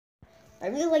I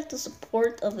really like the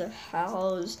support of the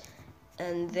house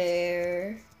and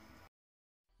their.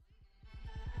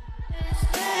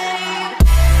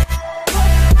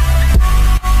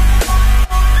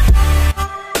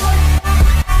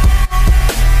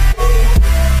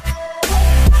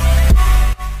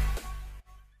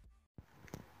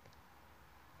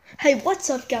 Hey,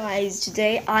 what's up guys?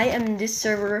 Today I am in this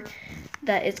server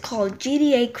that is called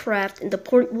Jdcraft, and the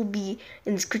port will be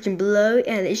in the description below,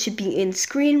 and it should be in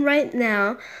screen right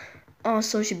now.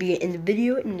 Also it should be in the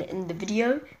video,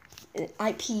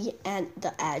 IP and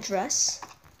the address,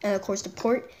 and of course the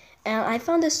port. And I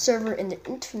found this server in the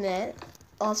internet.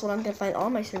 Also, I'm gonna find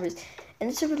all my servers, and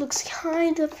the server looks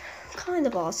kind of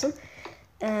awesome.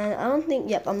 And I don't think,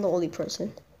 yep, I'm the only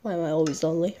person. Why am I always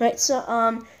lonely? Right, so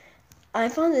I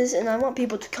found this, and I want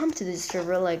people to come to this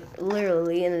server, like,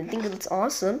 literally, and I think it's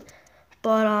awesome.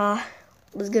 But,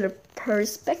 let's go to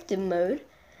perspective mode.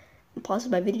 I'll pause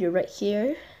my video right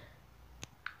here.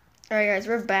 Alright guys,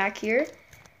 we're back here.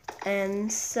 And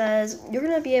it says, you're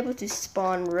gonna be able to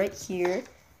spawn right here.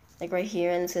 Like right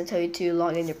here, and it's gonna tell you to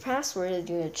log in your password and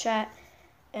do a chat.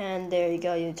 And there you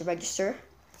go, you need to register.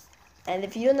 And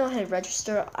if you don't know how to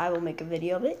register, I will make a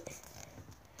video of it.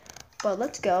 But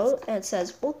let's go, and it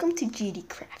says, welcome to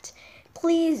Jdcraft.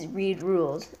 Please read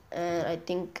rules. And I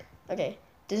think, okay,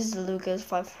 this is Lucas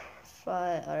 5,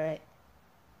 alright.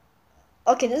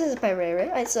 Okay, this is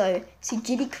Pirate, right? So, see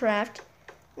Jdcraft,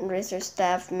 and there's their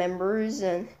staff members,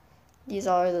 and these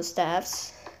are the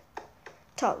staffs.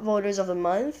 Top voters of the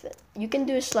month. You can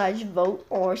do /vote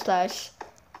or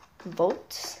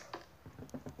 /votes.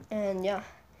 And yeah.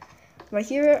 Right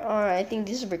here, I think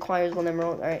this requires one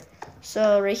emerald, alright.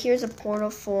 So right here is a portal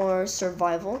for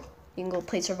survival. You can go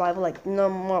play survival like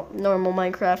normal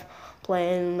Minecraft,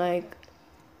 playing like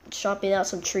chopping out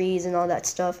some trees and all that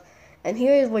stuff. And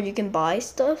here is where you can buy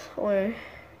stuff, or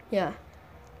yeah,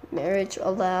 marriage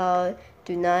allowed.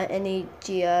 Do not any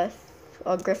GF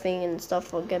or griffing and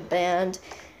stuff will get banned.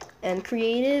 And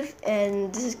creative,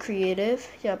 and this is creative.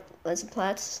 Yep, there's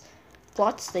plots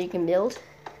that you can build.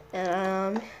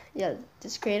 And yeah,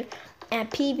 this is creative. And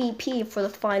PvP for the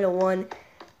final one,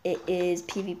 it is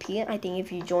PvP. I think if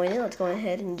you join it, let's go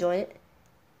ahead and join it.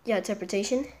 Yeah,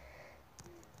 interpretation.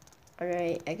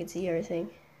 Alright, I can see everything.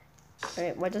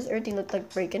 Alright, why does everything look like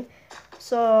breaking?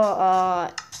 So,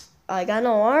 I got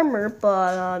no armor,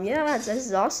 but, yeah, this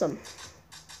is awesome.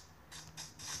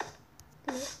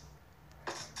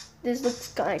 This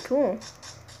looks kinda cool.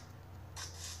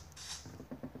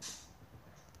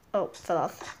 Oh, fell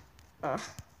off.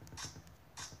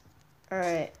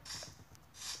 Alright.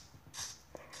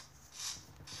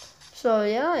 So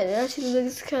yeah, it actually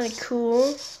looks kind of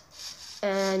cool.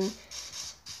 And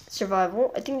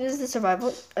survival. I think this is the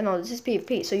survival. No, this is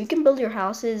PvP. So you can build your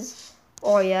houses.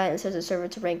 Oh yeah, it says the server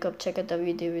to rank up. Check out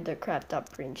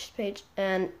www.craft.pringe page.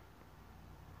 And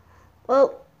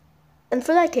well, and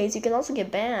for that case, you can also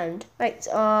get banned. Right?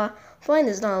 Flying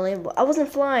is not labeled. I wasn't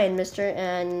flying, mister,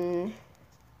 and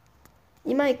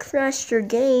you might crash your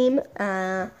game.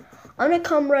 I'm gonna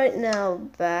come right now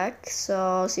back, so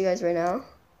I'll see you guys right now.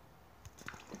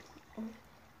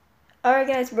 Alright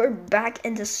guys, we're back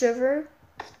in the server.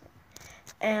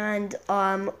 And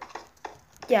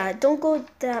yeah, don't go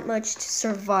that much to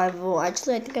survival.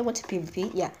 Actually, I think I went to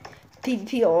PvP. Yeah,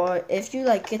 PvP, or if you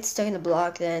like get stuck in the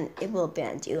block, then it will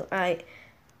ban you. Alright,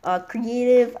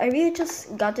 creative. I really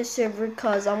just got this server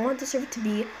because I want the server to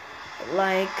be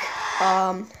like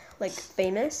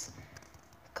famous.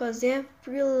 Because they have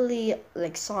really,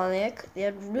 like Sonic, they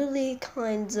have really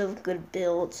kinds of good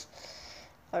builds.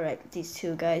 Alright, these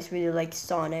two guys really like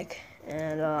Sonic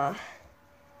and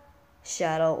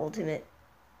Shadow Ultimate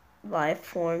Live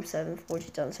Form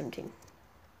 7/4/2017.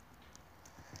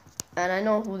 And I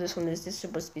know who this one is. This is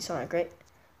supposed to be Sonic, right?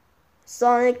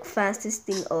 Sonic Fastest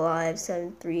Thing Alive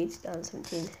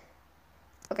 7/3/2017.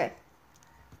 Okay.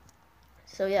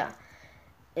 So yeah.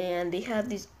 And they have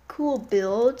these cool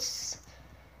builds.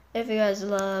 If you guys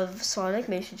love Sonic,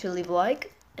 make sure to leave a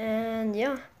like. And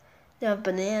yeah, they have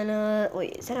banana.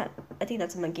 Wait, is that? I think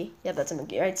that's a monkey. Yeah, that's a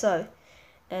monkey, right? So,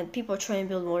 and people try and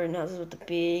build modern houses with the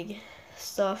big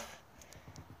stuff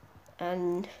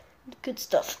and good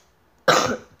stuff.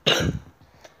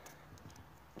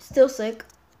 Still sick.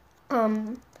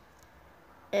 And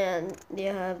they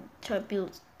have try to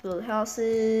build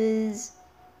houses.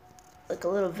 Like a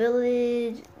little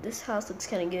village. This house looks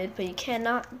kind of good, but you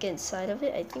cannot get inside of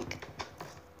it. I think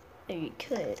maybe you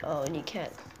could. Oh, and you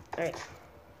can't. All right.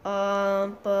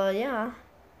 But yeah,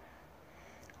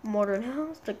 modern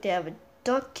house. Like they have a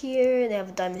duck here. They have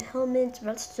a diamond helmet,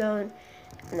 redstone,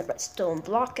 and a redstone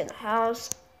block in the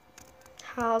house.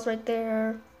 House right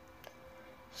there.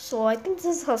 So I think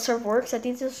this is how server works. I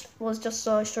think this was just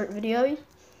a short video.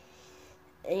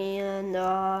 And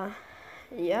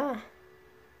yeah.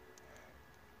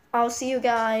 I'll see you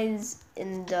guys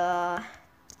in the,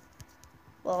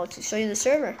 well, to show you the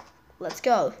server. Let's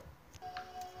go.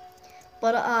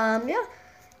 But yeah.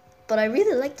 But I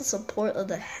really like the support of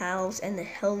the house and the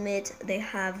helmet they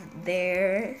have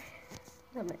there.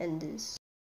 I'm gonna end this.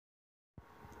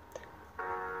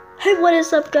 Hey, what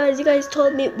is up, guys? You guys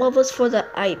told me what was for the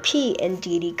IP in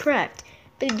Jdcraft.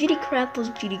 But Jdcraft was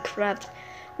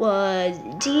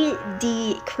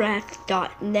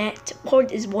jdcraft.net.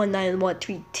 Port is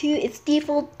 19132. It's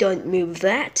default, don't move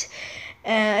that.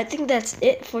 I think that's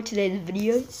it for today's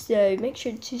video. So make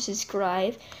sure to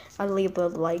subscribe and leave a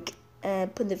like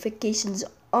and put notifications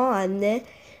on. And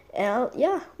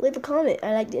yeah, leave a comment.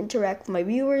 I like to interact with my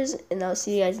viewers, and I'll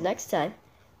see you guys next time.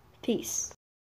 Peace.